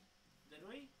 Did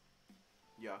we?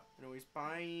 Yeah. Anyways,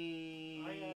 bye.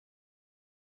 Bye,